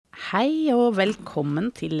Hei og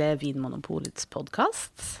velkommen til Vinmonopolets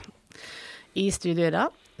podcast. I studio I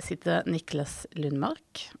dag sitter Niklas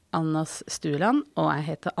Lundmark, Anders Stueland og jeg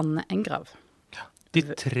heter Anne Engrav. De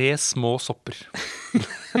tre små sopper.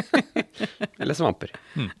 Eller svamper.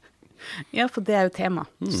 Ja, for det jo tema.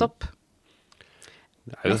 Sopp.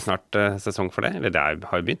 Det jo snart sesong for det, eller det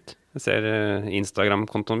har jo begynt. Jeg ser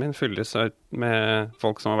Instagram-kontoen min fylles med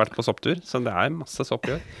folk som har vært på sopptur, så det masse sopp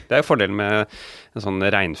I år. Det jo fordelen med en sånn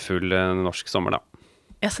regnfull norsk sommer da.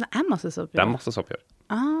 Ja, så det masse sopp I år? Det masse sopp I år.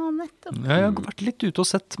 Nettopp. Ja, jeg har vært litt ute og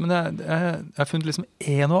sett, men jeg har funnet liksom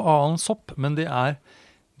en og annen sopp, men det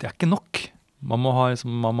ikke nok. Man må ha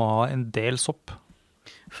en del sopp.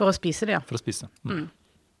 For å spise det, ja. For å spise. Men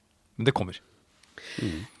det kommer.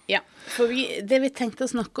 Ja, for det vi tenkte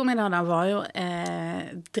å snakke om I dag da, var jo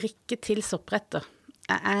drikke til soppretter.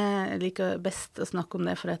 Jeg liker best å snakke om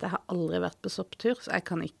det, for jeg har aldri vært på sopptur, så jeg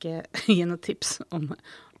kan ikke gi noen tips om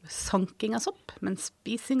sanking av sopp, men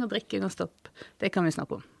spising og drikking av sopp, det kan vi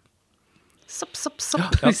snakke om. Sopp, sopp,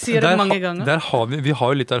 sopp, vi sier det mange ganger. Vi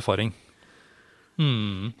har jo litt erfaring.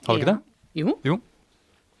 Har vi ikke det? Jo.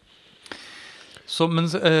 Så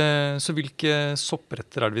hvilke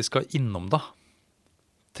soppretter det vi skal innom da?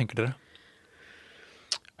 Tenker dere?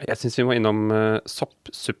 Jeg synes vi må innom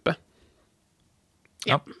soppsuppe.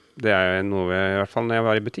 Ja. Det noe I hvert fall når jeg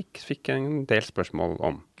var I butikk, fikk jeg en del spørsmål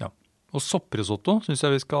om. Ja. Og sopprisotto synes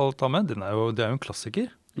jeg vi skal ta med. Det jo en klassiker.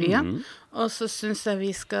 Ja, og så synes jeg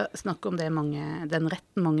vi skal snakke om den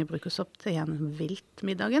retten mange bruker sopp til gjennom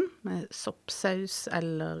viltmiddagen, med soppsaus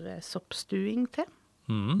eller soppstuing til.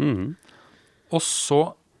 Og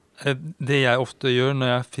så, det jeg ofte gjør når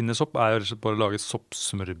jeg finner sopp, rett og slett bare å lage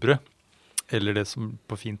soppsmørbrød, eller det som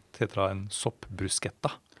på fint heter en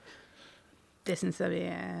soppbruschetta. Det synes jeg vi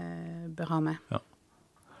bør ha med. Ja.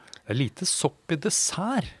 Det lite sopp I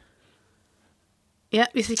dessert. Ja,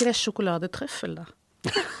 hvis ikke det sjokoladetrøffel da.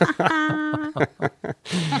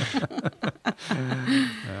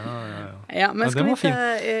 Ja, men skal vi ta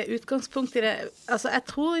utgangspunkt I det? Altså, jeg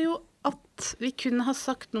tror jo at vi kunne ha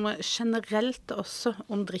sagt noe generelt også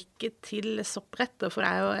om drikke til soppretter, for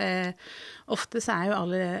det ofte så jo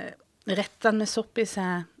alle rettene med sopp I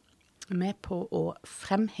seg med på å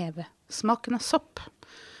fremheve smaken av sopp.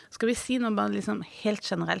 Skal vi si noe bare liksom helt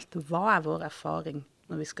generelt, hva vår erfaring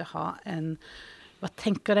når vi skal ha hva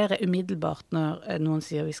tenker dere umiddelbart når noen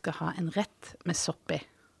sier vi skal ha en rett med sopp I?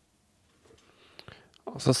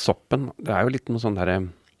 Altså soppen, det jo litt noe sånn der,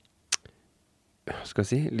 skal jeg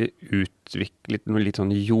si, noe litt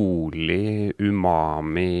sånn jolig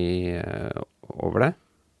umami over det.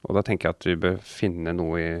 Og da tenker jeg at vi bør finne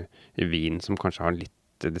noe I vin som kanskje har litt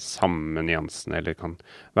de samme nyansene, eller kan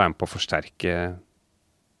være med på å forsterke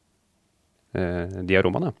de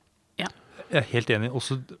aromaene. Jeg helt enig. Og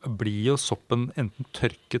så blir jo soppen enten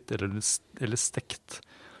tørket eller stekt.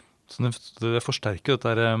 Så det forsterker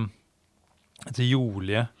dette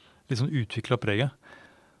jordlige, litt sånn utviklet preget.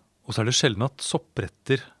 Og så det sjelden at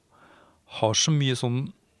soppretter har så mye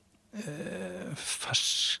sånn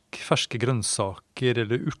ferske grønnsaker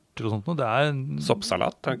eller urter og sånt. Det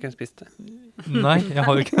soppsalat, har du ikke spist det? Nei, jeg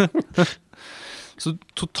har ikke det. Så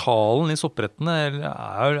totalen I sopprettene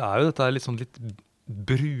jo dette litt sånn litt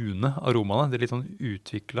brune aromaene. Det litt sånn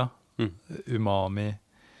utviklet umami.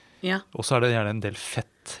 Ja. Og så det gjerne en del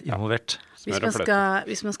fett involvert.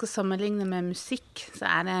 Hvis man skal sammenligne med musikk, så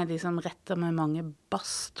det liksom retter med mange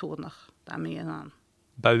basstoner. Det mye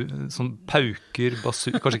sånn pauker,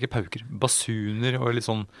 kanskje ikke pauker, basuner og litt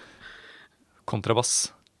sånn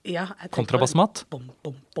kontrabass. Ja, kontrabassmat. Bom,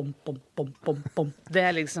 bom, bom, bom, bom, bom, bom. Det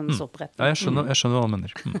liksom soppretten. Ja, jeg skjønner hva du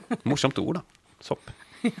mener. Morsomt ord da, sopp.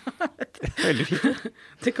 Veldig fint.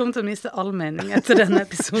 Det kommer til å miste all mening etter denne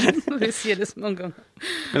episoden, når vi sier det så mange ganger.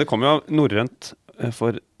 Men det kommer jo av norrønt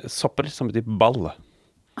for sopper som betyr ball.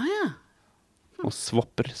 Ja. Og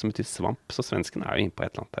svopper som betyr svamp, så svensken jo inne på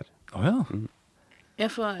et eller annet her.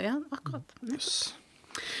 Ja, akkurat. Yes.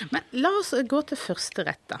 Men la oss gå til første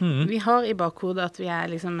rett da. Vi har I bakhodet at vi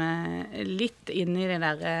liksom litt inne I det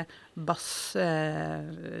der bass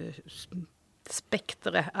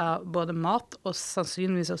spektret av både mat og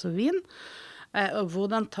sannsynligvis også vin. Og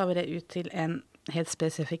hvordan tar vi det ut til en helt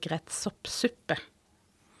spesifikk rett soppsuppe?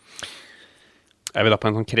 Vi da på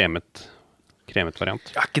en sånn kremet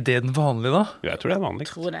variant? Ikke det den vanlige da? Jo, jeg tror det vanlig.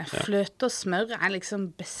 Jeg tror det. Fløte og smør liksom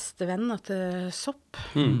bestevenner til sopp.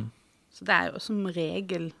 Så det jo som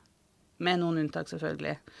regel, med noen unntak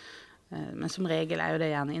selvfølgelig, men som regel jo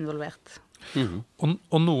det gjerne involvert.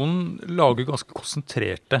 Og noen lager ganske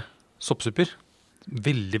konsentrerte soppsupper.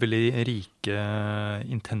 Veldig, veldig rike,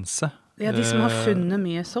 intense. Ja, de som har funnet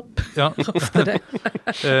mye sopp. Ja. Ofte det.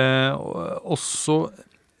 Og så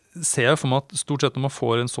ser jeg for meg at stort sett når man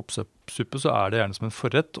får en soppsuppe, så det gjerne som en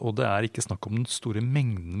forrett, og det ikke snakk om den store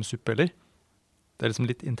mengden med suppe heller. Det liksom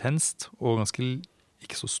litt intenst, og ganske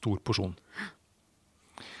ikke så stor porsjon.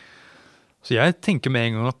 Så jeg tenker med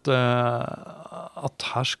en gang at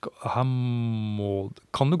her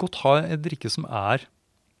kan du godt ha et drikke som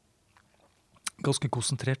ganske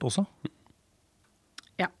konsentrert også.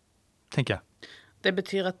 Ja. Tenker jeg. Det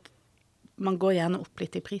betyr at man går gjerne opp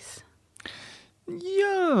litt i pris.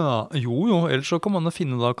 Ja, jo. Ellers så kan man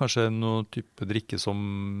finne da kanskje noe type drikke som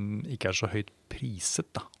ikke så høyt priset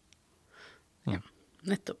da. Ja,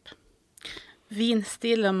 nettopp.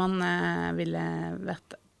 Vinstiler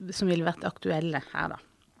som ville vært aktuelle her da.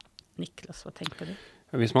 Niklas, hva tenker du?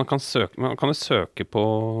 Hvis man kan jo søke på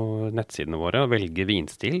nettsidene våre og velge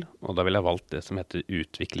vinstil, og da vil jeg valgt det som heter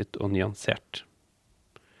utviklet og nyansert.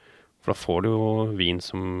 For da får du jo vin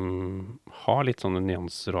som har litt sånne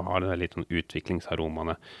nyanser og har litt sånn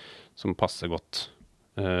utviklingsaromaene som passer godt.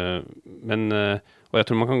 Og jeg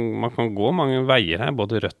tror man kan gå mange veier her,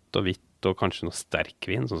 både rødt og hvitt og kanskje noe sterk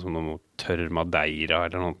vin, sånn som noe tørr madeira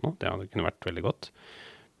eller noe. Det kunne vært veldig godt.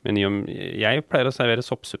 Men jeg pleier å servere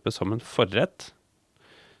soppsuppe som en forrett,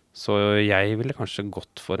 så jeg ville kanskje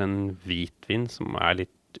gått for en hvitvin som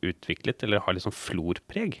litt utviklet, eller har litt sånn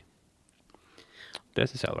florpreg. Det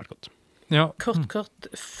synes jeg hadde vært godt. Ja. Kort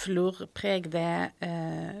florpreg, det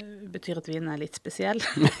betyr at vinen litt spesiell.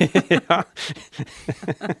 Ja,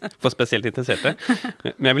 for spesielt interesserte.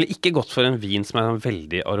 Men jeg ville ikke gått for en vin som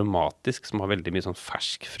veldig aromatisk, som har veldig mye sånn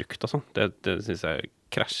fersk frukt og sånn. Det synes jeg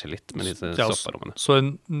krasjer litt med disse sopparomene. Så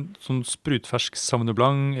en sånn sprutfersk Sauvignon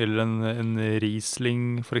Blanc, eller en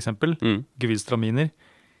Riesling for eksempel, Gewürztraminer,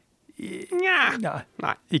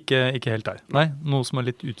 Nei. Ikke helt der. Nei, noe som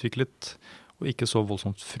litt utviklet, og ikke så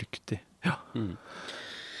voldsomt fruktig. Ja.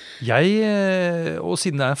 Og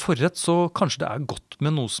siden det en forrett, så kanskje det godt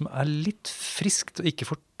med noe som litt friskt og ikke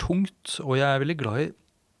for tungt, og jeg veldig glad i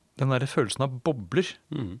den der følelsen av bobler,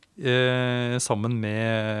 sammen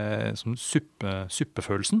med sånn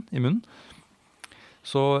suppefølelsen i munnen.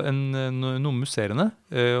 Så noe musserende,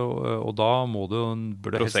 og da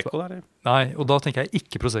bør det Prosecco der, ja. Nei, og da tenker jeg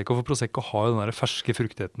ikke Prosecco, for Prosecco har jo den der ferske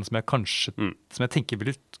fruktigheten som jeg tenker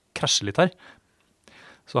vil krasje litt her.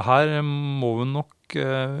 Så her må vi nok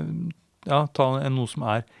ta noe som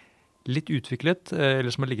litt utviklet,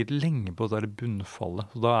 eller som har ligget lenge på det der bunnfallet.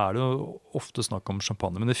 Så da det jo ofte snakk om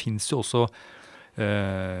champagne, men det finnes jo også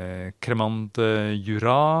Cremant de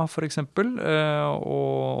Jura for eksempel,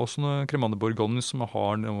 og også noe Cremant de Bourgogne som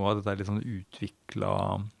har noe av dette litt sånn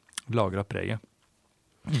utviklet lagret preget.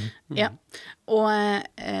 Ja, og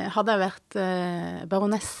hadde jeg vært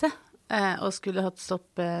baronesse og skulle hatt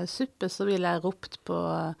soppsuppe, så ville jeg ropt på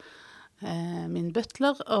min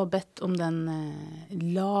butler og bedt om den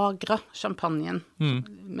lagret champagnen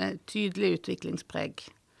med tydelig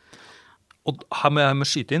utviklingspreg. Og her må jeg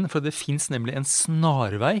skyte inn, for det finnes nemlig en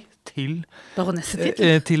snarvei til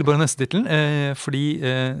baronessetittelen, fordi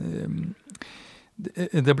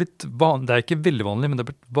det blitt det ikke veldig vanlig, men det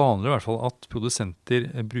blitt vanlig i hvert fall at produsenter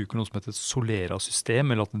bruker noe som heter et Solera-system,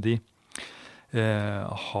 eller at de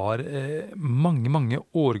har mange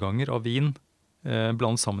årganger av vin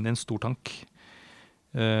blandet sammen i en stor tank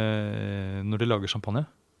når de lager champagne.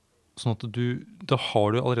 Sånn at da har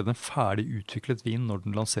du allerede en ferdig utviklet vin når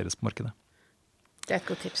den lanseres på markedet. Det et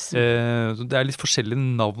godt tips. Det litt forskjellige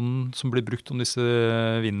navn som blir brukt om disse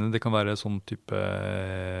vinene. Det kan være sånn type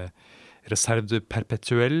Reserve de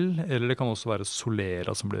Perpetuel, eller det kan også være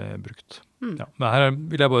Solera som blir brukt. Ja, men her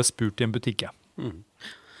vil jeg bare spurt i en butikk.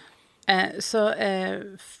 Så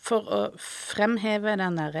for å fremheve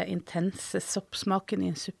den der intense soppsmaken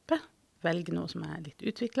i en suppe, velg noe som litt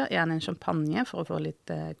utviklet, gjerne en champagne for å få litt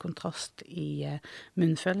kontrast i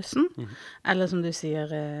munnfølelsen. Eller som du sier,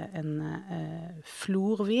 en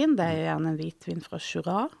florvin, det gjerne en hvitvin fra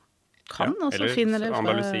Jura. Kan også finne det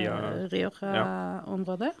fra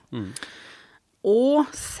Rioja-området. Og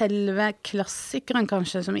selve klassikeren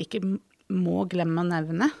kanskje, som ikke må glemme å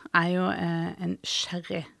nevne, jo en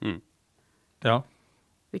sherry. Ja.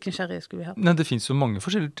 Hvilken sherry skulle vi ha? Nei, det finnes jo mange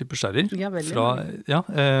forskjellige typer sherry. Ja, veldig mange.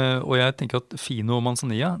 Og jeg tenker at Fino og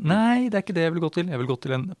Manzanilla, nei, det ikke det jeg vil gå til. Jeg vil gå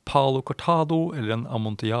til en Palo Cortado eller en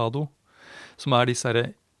Amontillado, som disse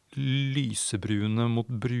lysebrune mot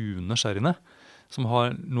brune sherryene, som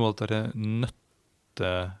har noe av det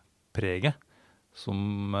nøttepreget,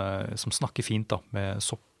 som snakker fint da, med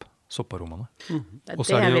sopparomaene. Det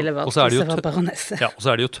jeg ville valgt hvis jeg var baronesse. Ja, og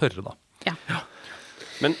så det jo tørre da. Ja.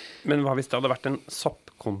 Men hva hvis det hadde vært en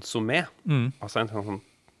soppkonsumé? Altså en sånn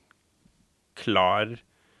klar,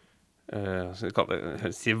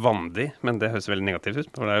 si vandig, men det høres veldig negativt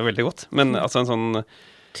ut, for det jo veldig godt. Men altså en sånn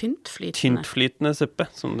tyntflytende suppe,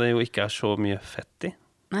 som det jo ikke så mye fett i.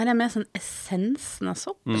 Nei, det mer sånn essensen av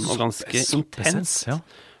sopp. Og ganske intens. Ja.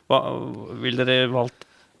 Hva vil dere valgt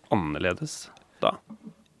annerledes da?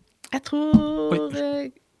 Jeg tror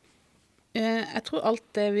alt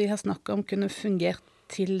det vi har snakket om kunne fungert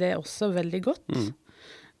til det også veldig godt.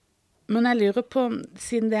 Men jeg lurer på,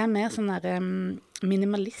 siden det mer sånn der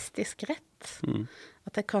minimalistisk rett,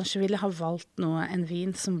 at jeg kanskje ville ha valgt en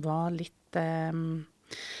vin som var litt,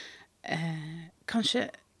 kanskje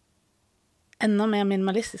enda mer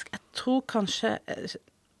minimalistisk. Jeg tror kanskje,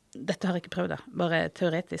 dette har jeg ikke prøvd da, bare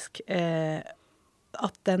teoretisk,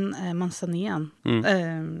 at den manzanillaen,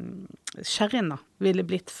 sherryen da, ville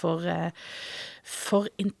blitt for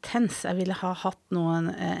intens. Jeg ville ha hatt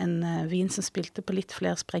en vin som spilte på litt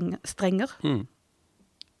flere strenger.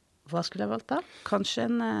 Hva skulle jeg valgt da? Kanskje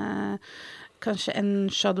en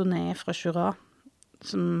Chardonnay fra Jura,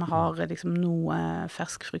 som har liksom noe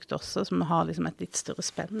fersk frukt også, som har liksom et litt større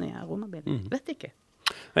spenn i aromabildet. Vet ikke.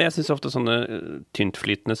 Jeg synes ofte sånne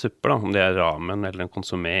tyntflytende supper, da, om det ramen eller en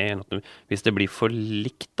konsumé, hvis det blir for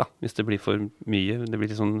likt, da, hvis det blir for mye, det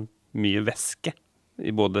blir sånn mye væske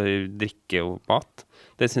i både drikke og mat,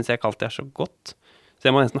 det synes jeg ikke alltid så godt. Så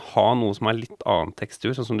jeg må nesten ha noe som har litt annen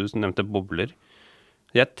tekstur, sånn som du nevnte bobler.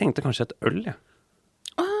 Jeg tenkte kanskje et øl, ja.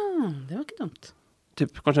 Det var ikke dumt.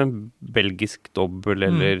 Kanskje en belgisk dobbel,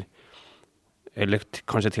 eller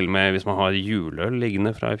kanskje til og med hvis man har juleøl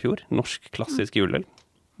liggende fra i fjor, norsk klassisk juleøl,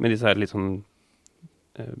 med disse her litt sånn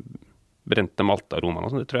brente maltaromaene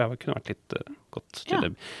og sånn, det tror jeg kunne vært litt godt til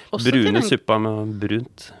det. Brune suppa med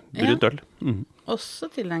brunt øl. Også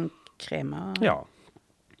til en krema. Ja,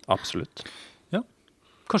 absolutt. Ja,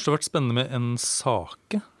 kanskje det har vært spennende med en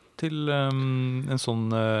sake til en sånn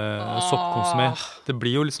soppkonsumé. Det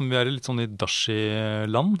blir jo liksom, vi litt sånn i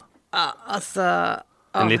dashi-land.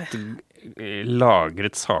 En litt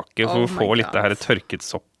lagret sake for å få litt det her tørket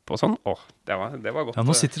sopp og sånn. Det var godt. Ja,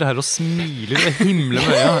 nå sitter det her og smiler og himler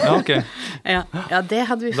med øya. Ja, ok. Ja, det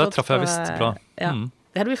hadde vi fått. Der traff jeg visst bra. Ja,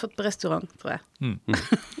 det hadde vi fått på restaurant, tror jeg.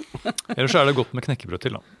 Ellers det godt med knekkebrød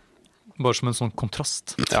til, da. Bare som en sånn kontrast.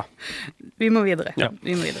 Ja. Vi må videre. Ja.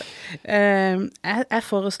 Jeg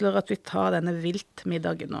foreslår at vi tar denne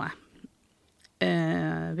viltmiddagen nå.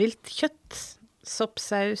 Vilt kjøtt,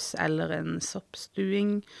 soppsaus eller en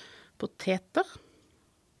soppstuing, poteter,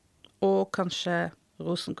 og kanskje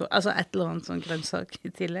rosenkål, altså et eller annet sånn grønnsak i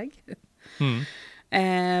tillegg.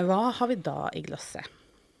 Hva har vi da i glasset?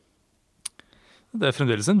 Det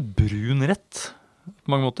fremdeles en brun rett, på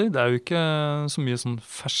mange måter. Det jo ikke så mye sånn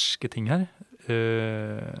ferske ting her.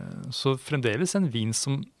 Så fremdeles en vin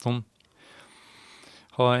som sånn,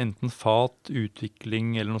 har enten fat,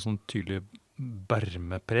 utvikling eller noe sånn tydelig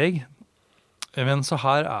bermepreg. Men så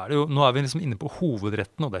her det jo, nå vi liksom inne på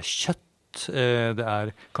hovedretten, og det kjøtt.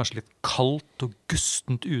 Det kanskje litt kaldt og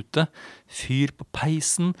gustent ute. Fyr på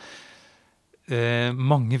peisen.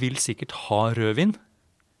 Mange vil sikkert ha rødvin.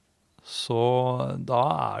 Så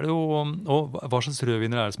da det jo, og hva slags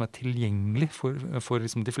rødviner det som tilgjengelig for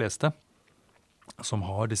liksom de fleste som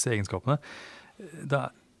har disse egenskapene.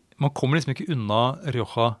 Man kommer liksom ikke unna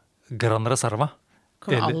Rioja Gran Reserva.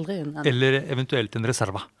 Eller eventuelt en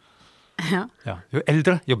Reserva. Ja. Jo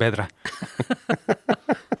eldre, jo bedre.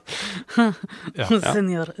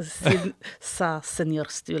 Sa senior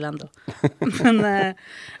Stulando. Men,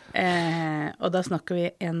 og da snakker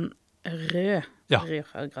vi en rød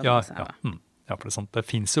Rioja Gran Reserva. Ja, for det sant. Det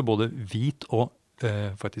finnes jo både hvit og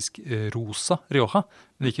faktisk rosa Rioja.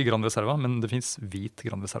 Men ikke Gran Reserva, men det finnes hvit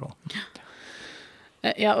Gran Reserva.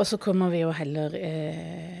 Ja, og så kommer vi jo heller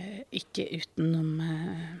ikke utenom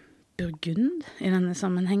Burgund i denne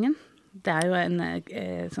sammenhengen. Det jo en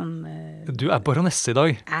sånn... Du baronesse i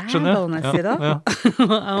dag, skjønner jeg. Baronesse i dag,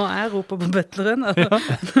 og jeg roper på butleren.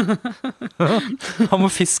 Han må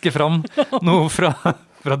fiske fram noe fra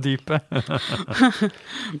dypet.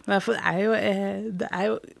 Det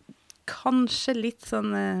jo kanskje litt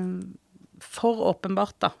sånn for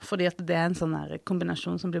åpenbart da, fordi at det en sånn her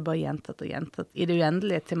kombinasjon som blir bare gjentatt og gjentatt i det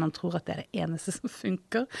uendelige til man tror at det det eneste som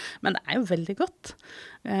funker. Men det jo veldig godt.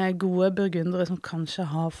 Gode burgundere som kanskje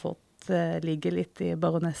har fått ligge litt i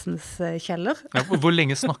baronessens kjeller. Ja, hvor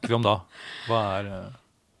lenge snakker vi om da? Hva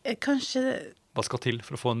kanskje... Hva skal til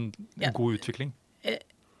for å få en god utvikling?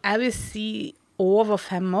 Jeg vil si over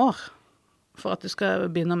 5 år, for at du skal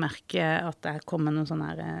begynne å merke at det kommer noen sånne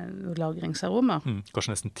her lagringsaromer.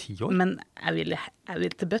 Kanskje nesten 10 år? Men jeg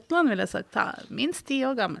vil til butleren, vil jeg sagt, ta minst 10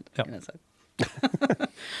 år gammel. Ja.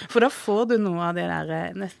 For da får du noe av det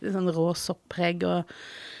der nesten sånn rå sopppreg og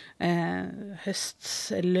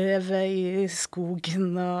høstløve i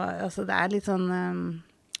skogen, og altså det litt sånn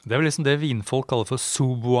Det vel liksom det vinfolk kaller for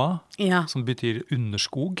sous-bois, Ja. som betyr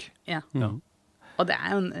underskog. Ja. Og det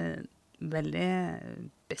jo en veldig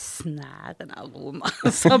besnærende aroma,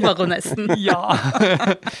 sa baronessen. Ja,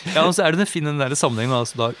 og så det fin den der sammenhengen,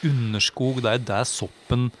 altså da underskog, det der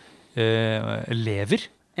soppen lever.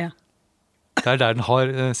 Ja. Det der den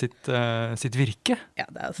har sitt virke. Ja,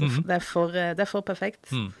 det for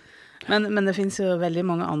perfekt. Men det finnes jo veldig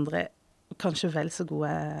mange andre, kanskje vel så gode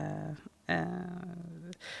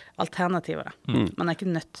alternativer da. Man ikke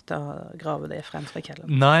nødt til å grave det frem fra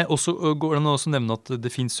kjelleren. Nei, og så går det også å nevne at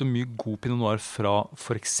det finnes jo mye god Pinot Noir fra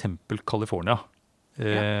for eksempel California.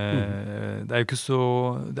 Det jo ikke så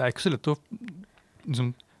lett å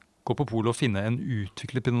liksom, gå på polet og finne en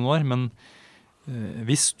utviklet Pinot Noir, men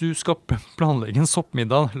hvis du skal planlegge en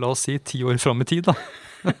soppmiddag, la oss si 10 år frem I tid da,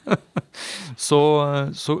 så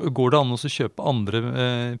går det an å kjøpe andre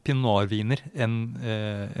Pinot Noir-viner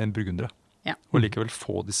enn burgundere. Ja. Og likevel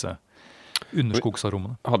få disse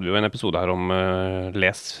underskogsaromene. Hadde vi jo en episode her om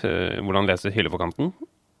hvordan lese hylleforkanten,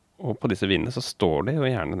 og på disse vinene så står det jo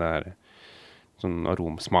gjerne der sånn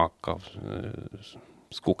aromsmak av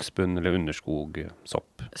skogsbunn eller underskog,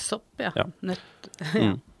 sopp. Sopp, ja. Nøtt.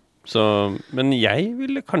 Ja. Så, men jeg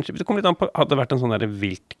ville kanskje, hvis det kom litt an på, hadde det vært en sånn der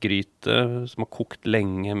viltgryte som har kokt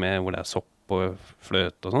lenge med hvor det sopp og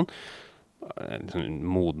fløte og sånn, sånn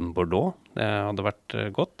moden Bordeaux, det hadde vært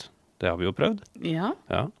godt. Det har vi jo prøvd. Ja.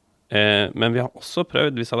 Men vi har også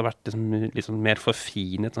prøvd, hvis det hadde vært liksom mer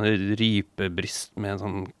forfinet, sånn rypebryst med en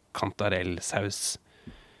sånn kantarellsaus.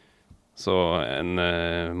 Så en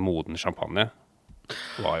moden champagne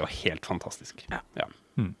var jo helt fantastisk. Ja.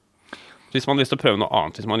 Hvis man har lyst til å prøve noe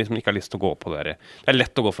annet, hvis man liksom ikke har lyst til å gå på det. Det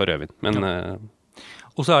lett å gå for rødvin, men...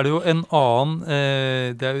 Og så det jo en annen,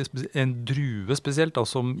 det jo en drue spesielt, da,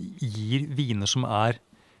 som gir viner som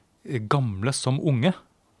gamle som unge.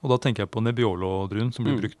 Og da tenker jeg på Nebbiolo-druen, som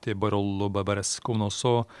blir brukt I Barolo og Barbaresco, men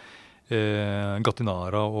også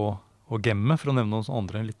Gattinara og Gemme, for å nevne noen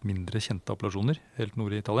andre litt mindre kjente appellasjoner, helt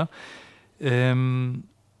nord I Italia.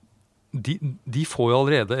 De får jo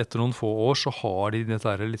allerede, etter noen få år, så har de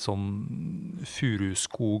dette litt sånn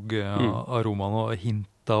furuskog-aromaen og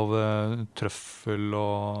hint av trøffel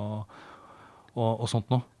og sånt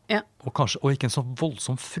noe. Ja. Og ikke en sånn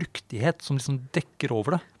voldsom fruktighet som liksom dekker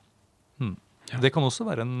over det. Ja. Det kan også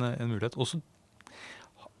være en mulighet. Og så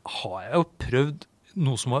har jeg jo prøvd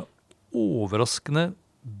noe som var overraskende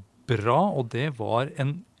bra, og det var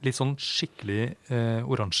en litt sånn skikkelig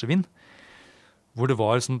oransjevin, hvor det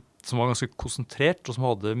var som var ganske konsentrert, og som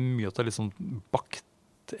hadde mye av det litt sånn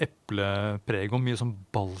bakt eplepreg og mye sånn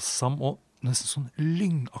balsam og nesten sånn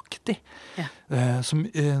lyngaktig. Ja.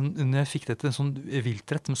 Når jeg fikk dette sånn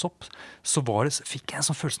viltrett med sopp, så fikk jeg en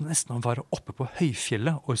sånn følelse nesten av å være oppe på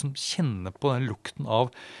høyfjellet og liksom kjenne på den lukten av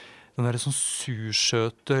den der sånn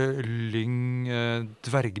sursøte lyng,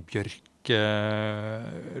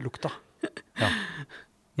 dvergbjørk-lukta.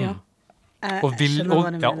 Ja. Og vil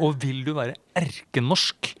du være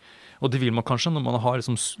erkenorsk, og det vil man kanskje når man har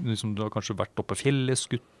liksom, du har kanskje vært oppe på fjellet,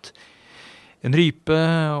 skutt en rype,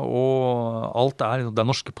 og alt det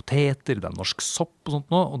norske poteter, det norsk sopp og sånt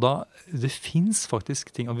nå, og da, det finnes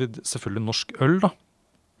faktisk ting, selvfølgelig norsk øl da,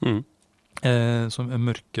 som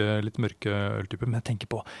en litt mørke øltype, men jeg tenker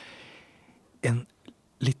på en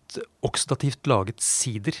litt oksidativt laget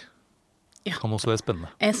sider. Ja. Kan også være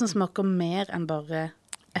spennende. En som smaker mer enn bare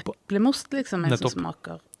eplemost, liksom, en som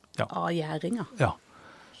smaker av gjæringa. Ja.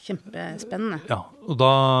 Kjempespennende. Ja, og da,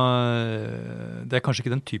 det kanskje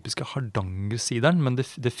ikke den typiske Hardanger-sideren, men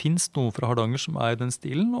det finnes noe fra Hardanger som I den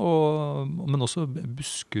stilen, men også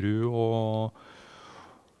Buskerud og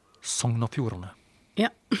Sogn og Fjordane. Ja.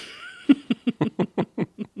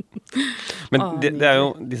 Men det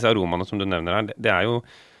jo, disse aromaene som du nevner her, det jo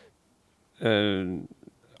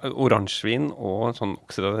oransjevin og sånn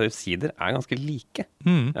oksidativ sider ganske like.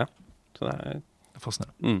 Ja, så det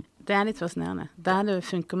fascinerende. Det litt fascinerende. Der det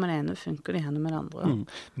funker med det ene, funker det gjerne med det andre.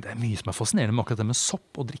 Det mye som fascinerende med akkurat det med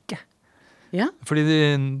sopp og drikke. Ja. Fordi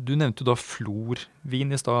du nevnte jo da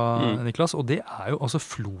florvin I stad, Niklas, og det jo, altså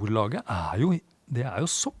florlaget det jo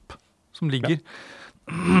sopp som ligger.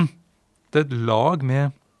 Ja. Det et lag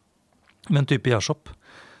med en type gjærsopp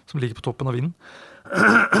som ligger på toppen av vinen.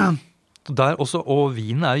 Der også, og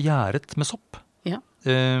vinen jo gjæret med sopp. Ja.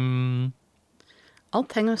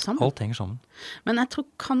 Alt henger sammen. Alt henger sammen. Men jeg tror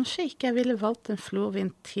kanskje ikke jeg ville valgt en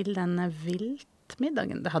florvin til denne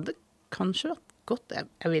viltmiddagen. Det hadde kanskje vært godt.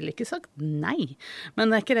 Jeg ville ikke sagt nei. Men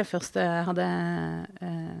det ikke det første jeg hadde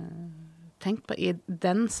tenkt på I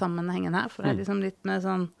den sammenhengen her. For det liksom litt mer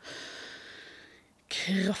sånn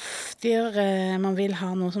kraftigere. Man vil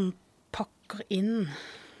ha noe som pakker inn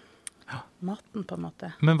maten på en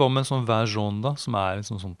måte. Men hva med en sånn vin jaune da, som en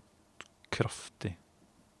sånn kraftig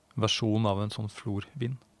versjon av en sånn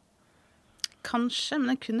florvin? Kanskje,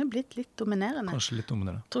 men den kunne blitt litt dominerende. Kanskje litt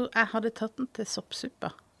dominerende. Jeg tror jeg hadde tatt den til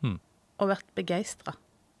soppsuppa og vært begeistret.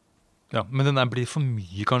 Ja, men den blir for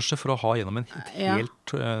mye kanskje for å ha gjennom en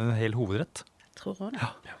hel hovedrett. Jeg tror også det.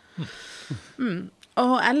 Ja.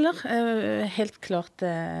 Og eller helt klart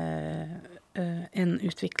en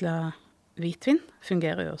utviklet hvitvin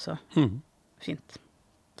fungerer jo også fint.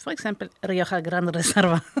 For eksempel Rioja Gran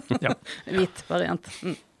Reserva. Ja. Hvit variant.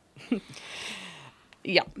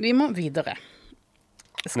 Ja, vi må videre.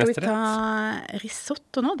 Skal vi ta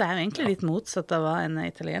risotto nå? Det jo egentlig litt motsatt av hva en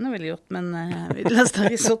italiener ville gjort, men la oss ta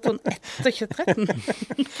risottoen etter kjøttretten.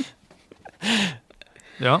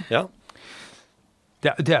 Ja.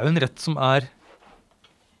 Det jo en rett som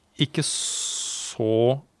ikke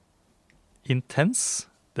så intens.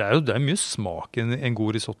 Det jo mye smak i en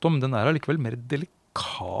god risotto, men den allikevel mer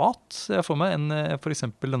delikat, ser jeg for meg, enn for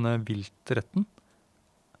eksempel denne viltretten.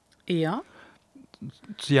 Ja.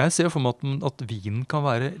 Så jeg ser for meg at vinen kan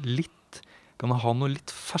kan ha noe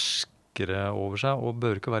litt ferskere over seg, og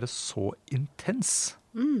bør ikke være så intens.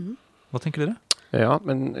 Hva tenker dere? Ja,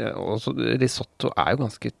 men også risotto jo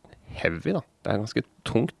ganske heavy da. Det ganske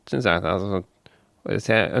tungt, synes jeg. Altså,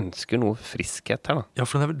 så jeg ønsker noe friskhet her da. Ja,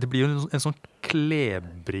 for det blir jo en sånn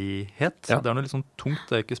klebrighet. Ja. Det noe litt sånn tungt,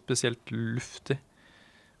 det ikke spesielt luftig.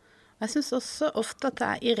 Jeg synes også ofte at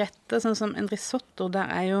det i retter, sånn som en risotto,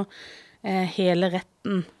 der jo hele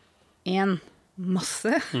retten en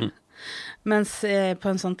masse. Mens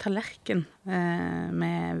på en sånn tallerken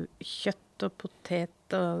med kjøtt og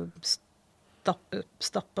potet og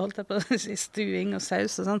stappe, holdt jeg på å si, stuing og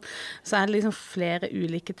saus og sånn, så det liksom flere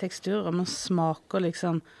ulike teksturer. Man smaker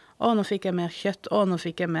liksom, nå fikk jeg mer kjøtt, nå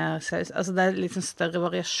fikk jeg mer saus. Altså det liksom større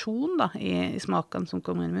variasjon da, i smakene som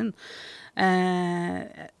kommer inn i munnen.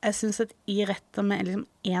 Jeg synes at i retter med liksom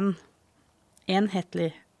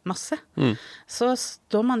enhetlig masse, så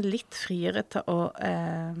står man litt friere til å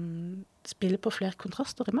spille på flere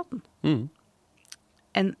kontraster i maten.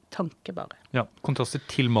 En tanke bare. Ja, kontraster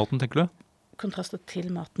til maten, tenker du? Kontraster til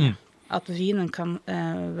maten. At vinen kan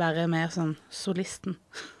være mer sånn solisten.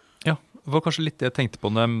 Ja, det var kanskje litt det jeg tenkte på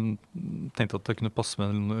når jeg tenkte at det kunne passe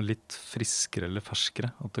med noe litt friskere eller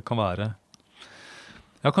ferskere. At det kan være,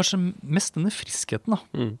 kanskje mest denne friskheten da.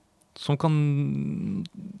 Som kan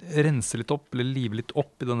rense litt opp, eller live litt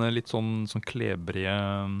opp i denne litt sånn klebrige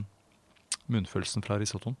munnfølelsen fra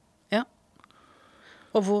risottoen. Ja.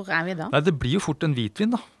 Og hvor vi da? Nei, det blir jo fort en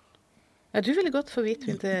hvitvin da. Ja, du ville gått for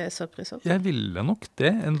hvitvin til sopprisotto. Jeg ville nok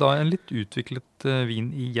det. En litt utviklet vin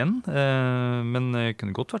igjen. Men det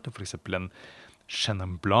kunne godt vært for eksempel en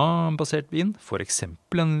Chenin Blanc-basert vin. For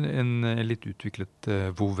eksempel en litt utviklet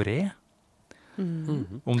Vouvray.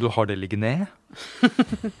 Om du har det liggende.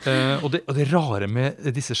 Og det rare med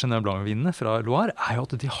disse Chenin Blanc-vinene fra Loire jo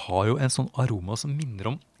at de har jo en sånn aroma som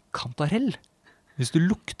minner om kantarell. Hvis du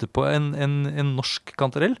lukter på en norsk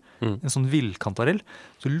kantarell, en sånn villkantarell,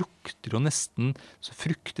 så lukter det jo nesten så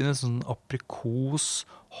fruktig, nesten sånn aprikos,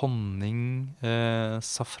 honning,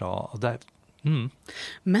 safran.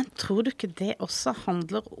 Men tror du ikke det også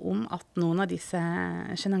handler om at noen av disse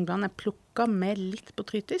Chenin Blanc plukket med litt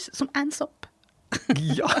botrytis, som en sopp?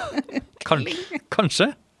 Ja,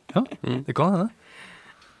 kanskje. Ja, det kan hende.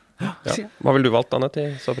 Ja. Hva vil du valgt, Anne,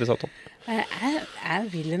 til sopprisotto? Jeg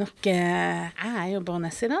ville nok jeg jo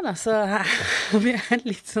baronesse i det da, så vi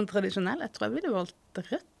litt sånn tradisjonell. Jeg tror jeg ville valgt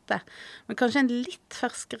rødt, men kanskje en litt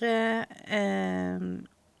ferskere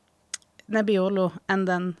Nebbiolo enn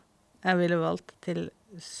den jeg ville valgt til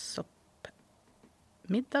soppmiddag.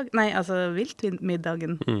 Nei, altså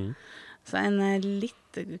viltvinmiddagen. Så en litt,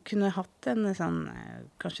 kunne hatt en sånn,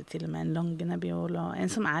 kanskje til og med en lange Nebbiolo,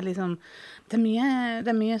 en som liksom, det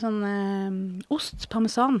mye sånn ost,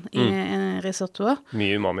 parmesan i risotto.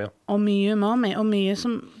 Mye umami, ja. Og mye umami, og mye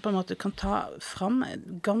som på en måte kan ta fram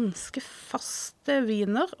ganske faste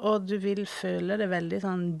viner, og du vil føle det veldig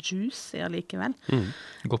sånn juicy allikevel.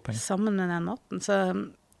 Godt poeng. Sammen med den maten, så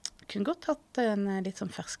kunne godt hatt en litt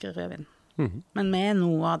sånn ferskere rødvin. Men med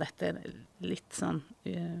noe av dette litt sånn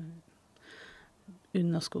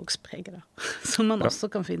underskogspreget da, som man også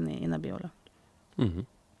kan finne i Nebbiolo.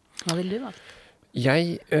 Hva vil du valgt?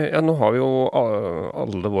 Nå har vi jo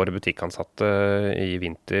alle våre butikkansatte i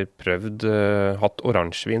vinter prøvd, hatt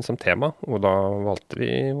oransjevin som tema, og da valgte vi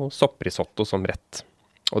jo sopprisotto som rett.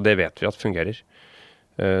 Og det vet vi at fungerer.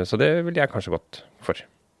 Så det vil jeg kanskje gått for.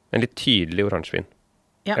 En litt tydelig oransjevin.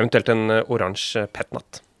 Ja. Eventuelt en oransje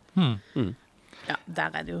petnat. Ja,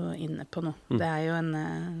 der du jo inne på noe. Det jo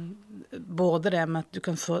både det med at du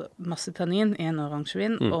kan få masse tannin i en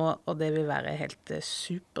orangevin, og det vil være helt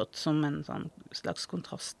supert som en sånn slags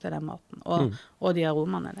kontrast til den maten. Og de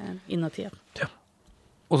aromaene, det innertier. Ja.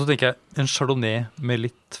 Og så tenker jeg, en chardonnay med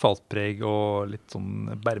litt fatpreg og litt sånn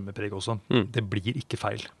bermepreg også, det blir ikke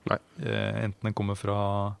feil. Nei. Enten den kommer fra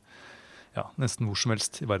nesten hvor som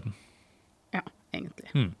helst i verden. Ja,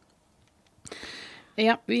 egentlig.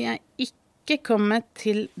 Ja, vi ikke kommet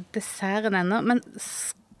til desserten ennå, men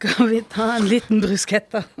skal vi ta en liten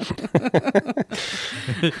bruschetta?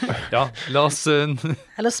 Ja, la oss...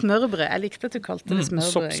 Eller smørbrød. Jeg likte at du kalte det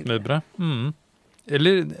smørbrød. Soppsmørbrød.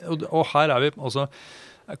 Eller, og her vi altså,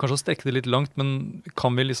 kanskje å strekke det litt langt, men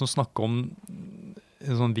kan vi liksom snakke om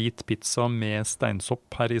en sånn hvit pizza med steinsopp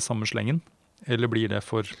her i samme slengen? Eller blir det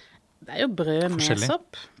for forskjellig? Det jo brød med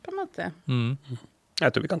sopp, på en måte. Jeg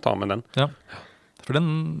tror vi kan ta med den. Ja, for det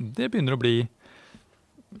begynner å bli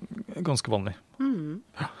ganske vanlig.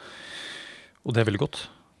 Ja. Og det veldig godt.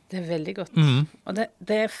 Det veldig godt. Og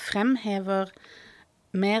det fremhever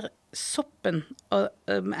mer soppen, og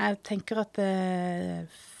jeg tenker at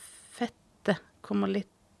fettet kommer litt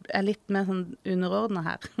mer sånn underordnet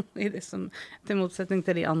her, til motsetning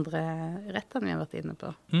til de andre rettene vi har vært inne på.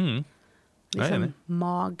 Liksom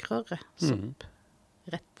magrere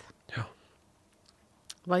sopprett. Ja.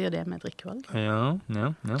 Hva gjør det med drikkevalg? Ja.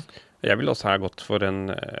 Jeg vil også ha gått for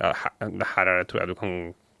en, det her tror jeg du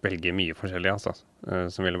kan velge mye forskjellig, altså,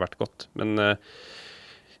 som ville vært godt. Men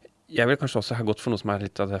jeg vil kanskje også ha gått for noe som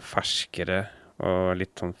litt av det ferskere og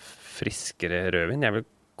litt sånn friskere rødvin. Jeg vil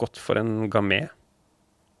gått for en gamay.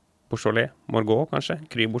 Beaujolais, Margaux kanskje,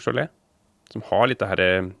 Cru Beaujolais, som har litt det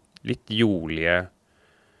her litt jordlige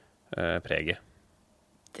preget.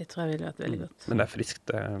 Det tror jeg ville vært veldig godt. Men det friskt,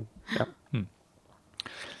 ja.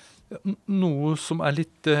 Noe som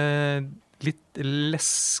litt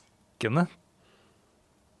leskende,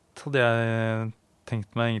 hadde jeg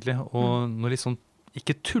tenkt meg egentlig, og noe litt sånn,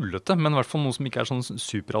 ikke tullete, men i hvert fall noe som ikke sånn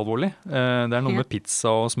superalvorlig. Det noe med pizza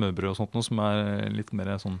og smørbrød og sånt, noe som litt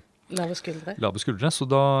mer sånn lave skuldre, så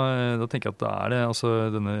da tenker jeg at da det altså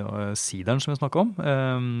denne sideren som vi snakket om,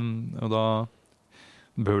 og da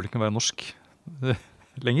behøver det ikke være norsk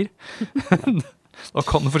lenger. Da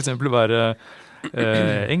kan det for eksempel være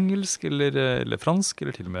engelsk eller fransk,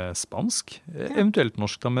 eller til og med spansk, eventuelt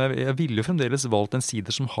norsk. Da, men jeg ville jo fremdeles valgt en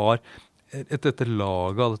sider som har dette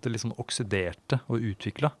laget av dette liksom oksiderte og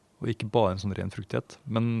utviklet, og ikke bare en sånn ren fruktighet.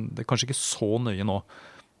 Men det kanskje ikke så nøye nå.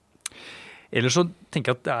 Ellers så tenker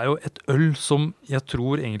jeg at det jo et øl som jeg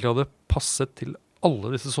tror egentlig hadde passet til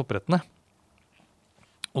alle disse sopprettene.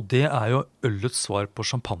 Og det jo ølets svar på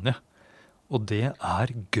champagne. Og det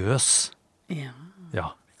gøs. Ja,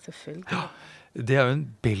 selvfølgelig. Ja, det jo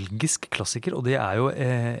en belgisk klassiker, og det jo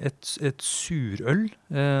et surøl,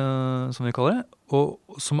 som vi kaller det, og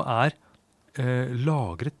som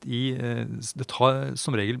lagret i, det tar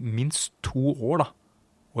som regel minst 2 år da,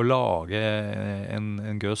 å lage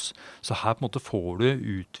en gøs. Så her på en måte får du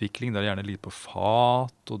utvikling, det gjerne litt på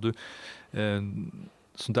fat, og du,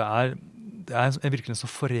 så det virkelig en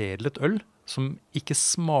sånn foredlet øl, som ikke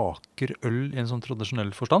smaker øl i en sånn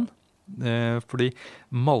tradisjonell forstand, fordi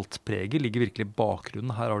maltpreget ligger virkelig i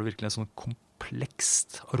bakgrunnen. Her har du virkelig en sånn komplekst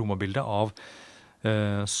aromabilde av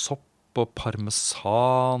sopp og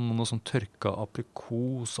parmesan, og noe sånn tørka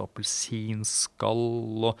aprikos,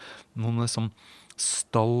 appelsinskall, og noen sånn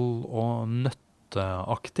stall- og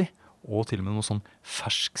nøtteaktig, og til og med noe sånn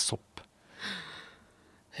fersk sopp.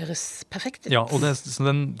 Høres perfekt ut. Ja, og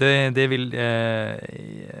det vil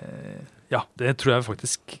ja, det tror jeg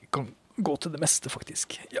faktisk kan gå til det meste,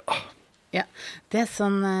 faktisk. Ja, det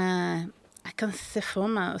sånn jeg kan se for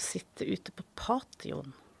meg å sitte ute på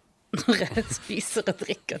patioen når jeg spiser og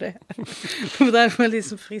drikker det. For det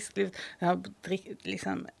liksom frisk luft.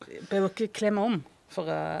 Liksom, jeg behøver ikke kle meg om for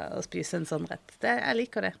å spise en sånn rett. Jeg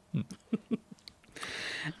liker det.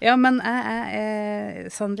 Ja, men jeg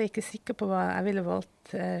sannelig ikke sikker på hva jeg ville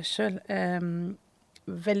valgt selv.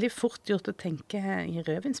 Veldig fort gjort å tenke i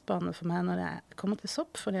rødvinsbane for meg når det kommer til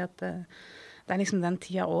sopp, fordi at det liksom den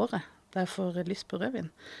tida av året der jeg får lyst på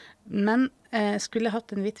rødvin. Men skulle jeg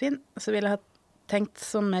hatt en hvitvin, så ville jeg ha tenkt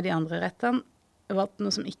som med de andre rettene, valgt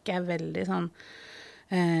noe som ikke veldig sånn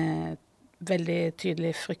veldig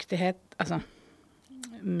tydelig fruktighet, altså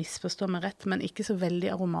misforstå meg rett, men ikke så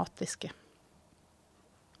veldig aromatiske.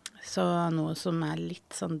 Så noe som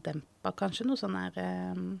litt sånn dempet, kanskje noe sånn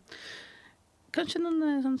kanskje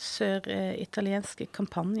noen sånn sør-italienske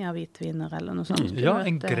campagna-hvitviner eller noe sånt. Ja,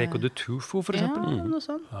 en Greco de Tufo for eksempel. Ja, noe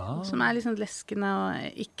sånt. Som litt sånn leskende og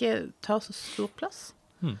ikke tar så stor plass.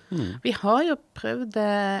 Vi har jo prøvd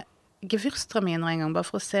gewürztraminer en gang, bare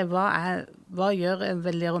for å se hva gjør en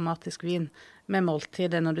veldig aromatisk vin med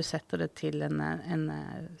måltidet når du setter det til en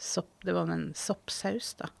sopp, det var en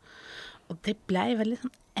soppsaus da. Og det ble veldig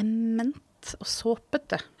sånn emment og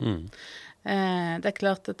såpete. Det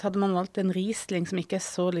klart at hadde man valgt en Riesling som ikke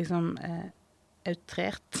så liksom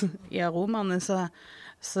outrert i aromaene, så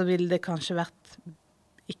ville det kanskje vært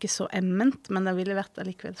ikke så emment, men det ville vært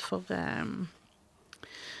allikevel for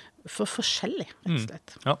forskjellig, rett og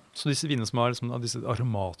slett. Ja, så disse vinene som har liksom, disse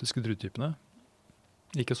aromatiske druetypene,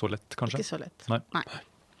 ikke så lett, kanskje? Ikke så lett. Nei.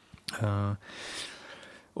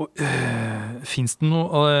 Finnes det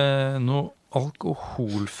noe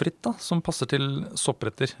alkoholfritt da, som passer til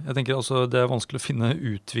soppretter? Jeg tenker altså det vanskelig å finne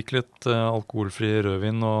utviklet alkoholfri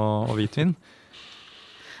rødvin og hvitvin.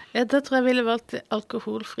 Ja, da tror jeg ville valgt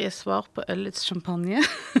alkoholfrie svar på ølets champagne.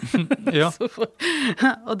 Ja.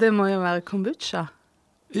 Og det må jo være kombucha.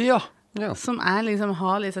 Ja. Som liksom,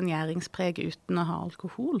 har litt sånn gjæringspreg uten å ha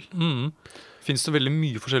alkohol. Finnes det veldig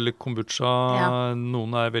mye forskjellig kombucha. Ja.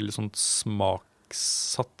 Noen er veldig sånn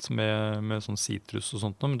smaksatt med sånn citrus og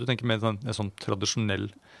sånt, men du tenker mer en sånn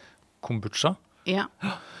tradisjonell kombucha? Ja.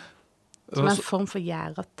 Som en form for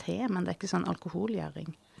gjæret te, men det er ikke sånn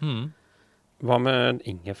alkoholgjæring. Hva med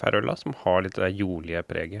ingefærøla, som har litt det jordlige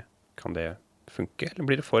preget? Kan det funke, eller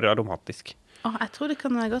blir det for aromatisk? Jeg tror det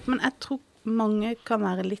kan være godt, men jeg tror mange kan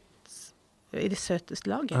være litt i det søteste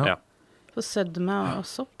laget. Ja. For sødme og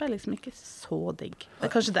sopp er liksom ikke så digg. Det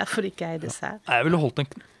er kanskje derfor det ikke er i dessert. Jeg ville holdt en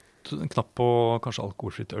knapp på kanskje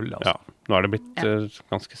alkoholfritt øl. Altså. Ja, nå har det blitt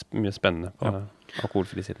ganske mye spennende på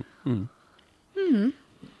alkoholfri siden.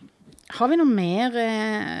 Har vi noe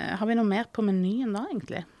mer på menyen da,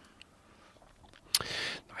 egentlig?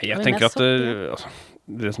 Nei, jeg tenker at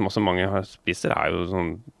det som også mange spiser er jo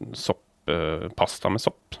sånn pasta med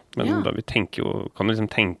sopp. Men da vi tenker jo, kan du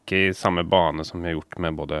liksom tenke i samme bane som vi har gjort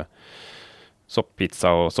med både sopppizza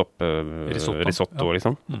og sopp-risotto,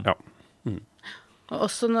 liksom. Ja. Og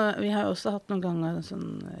også vi har jo også hatt noen ganger sånn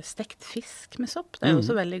stekt fisk med sopp. Det er jo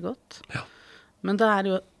også veldig godt. Ja. Men da er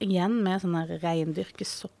det jo igjen med sånn her reindyrke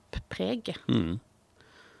sopp-prege.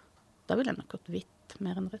 Da vil jeg nok gått hvitt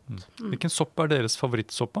mer enn rødt. Hvilken sopp er deres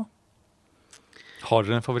favorittsoppa? Har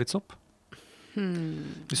dere en favorittsopp?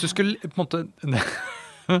 Hvis du skulle på en måte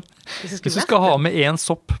hvis du skal ha med en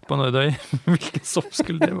sopp på en øydøy, hvilken sopp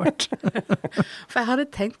skulle det vært? For jeg hadde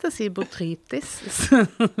tenkt å si botrytis,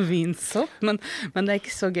 vinsopp, men det er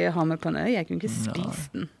ikke så gøy å ha med på en øy. Jeg kunne ikke spise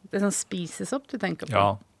den. Det er sånn spisesopp du tenker på.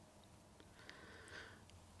 Ja.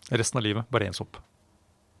 Resten av livet, bare en sopp.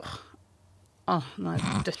 Nå er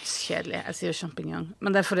det dødskjedelig. Jeg sier champignon.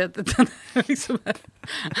 Men det er fordi at den liksom jeg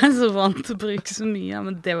er så vant til å bruke så mye,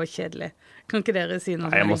 men det var kjedelig. Kan ikke dere si noe?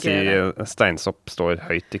 Nei, jeg må si steinsopp står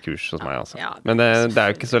høyt i kurs hos meg, altså. Ja, men det er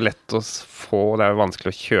jo ikke så lett å få, det er jo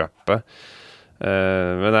vanskelig å kjøpe.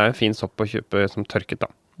 Men det er jo fin sopp å kjøpe som tørket, da.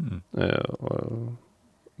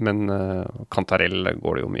 Men kantarell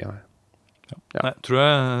går det jo mye av. Ja. Nei, tror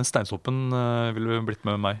jeg steinsoppen ville blitt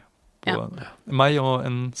med meg. Meg og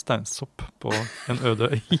en steinsopp på en øde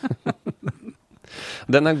øy.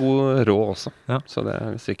 Den er god rå også, så det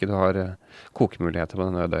er hvis ikke du har kokemuligheter på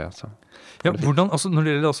den øde øya. Så hvordan, altså, når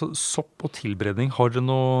det gjelder altså, sopp og tilberedning, har dere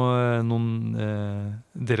noen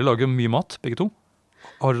dere lager mye mat, begge to.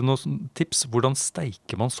 Har dere noen tips? Hvordan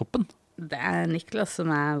steiker man soppen? Det er Niklas som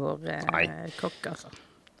er vår kokk, altså.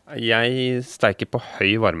 Jeg steiker på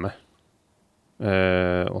høy varme.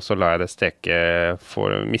 Og så lar jeg det steke for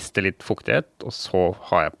å miste litt fuktighet, og så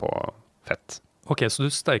har jeg på fett. Ok, så du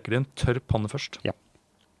steiker det i en tørr panne først? Ja.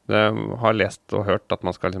 Jeg har lest og hørt at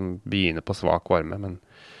man skal liksom begynne på svak varme, men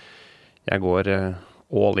jeg går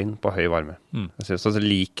all in på høy varme. Så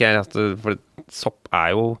liker jeg at for sopp er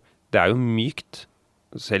jo mykt,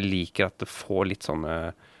 så jeg liker at det får litt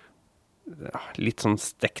sånn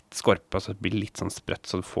stekt skorpe, og så det blir litt sånn sprøtt,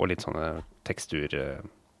 så du får litt sånne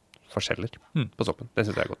teksturforskjeller på soppen. Det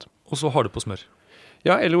synes jeg er godt. Og så har du på smør?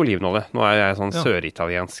 Ja, eller olivenolje. Nå er jeg sånn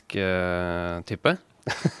søritaliensk type.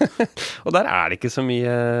 Og der er det ikke så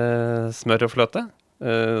mye smør og fløte.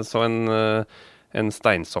 Så en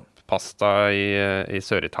steinsopppasta i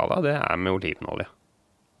Sør-Italia, det er med olivenolje.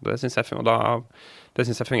 Det synes jeg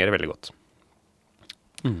fungerer veldig godt.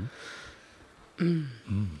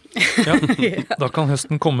 Ja, da kan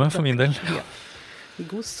høsten komme for min del. Ja.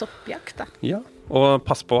 God soppjakt, da. Ja, og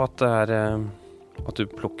pass på at du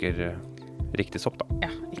plukker riktig sopp, da. Ja,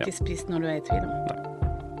 ikke spis når du er i tvil om. Nei.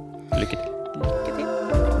 Lykke til. Lykke til.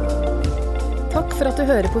 Takk for at du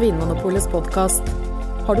hører på Vinmonopolets podcast.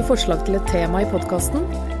 Har du forslag til et tema i podcasten?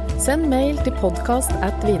 Send mail til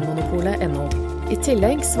podcast@vinmonopolet.no. I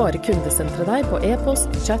tillegg svarer kundesenteret deg på e-post,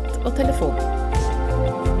 chat og telefon.